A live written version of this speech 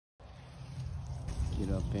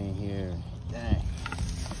Get up in here. Dang.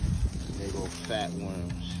 Big old fat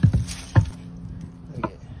worms.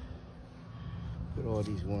 Look at all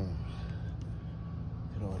these worms.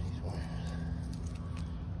 Look at all these worms.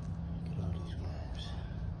 Look at all these worms.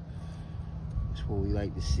 That's what we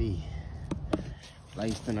like to see.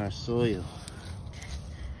 Life in our soil.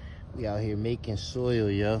 We out here making soil,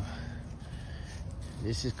 yo.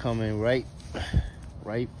 This is coming right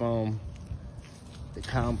from the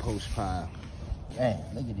compost pile. Dang,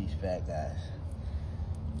 look at these fat guys.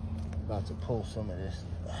 I'm about to pull some of this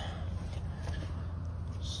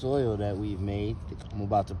soil that we've made. I'm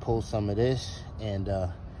about to pull some of this and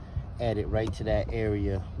add it right to that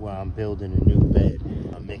area where I'm building a new bed.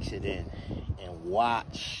 I'll mix it in and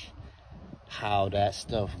watch how that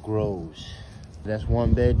stuff grows. That's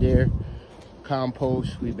one bed there,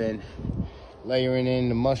 compost. We've been layering in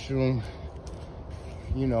the mushroom,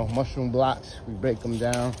 you know, mushroom blocks. We break them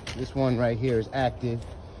down. This one right here is active,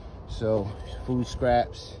 so food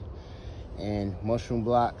scraps and mushroom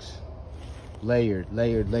blocks, layered. All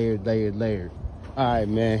right,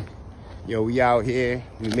 man. Yo, we out here,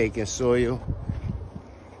 we making soil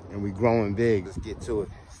and we growing big. Let's get to it.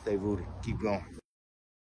 Stay rooted, keep going.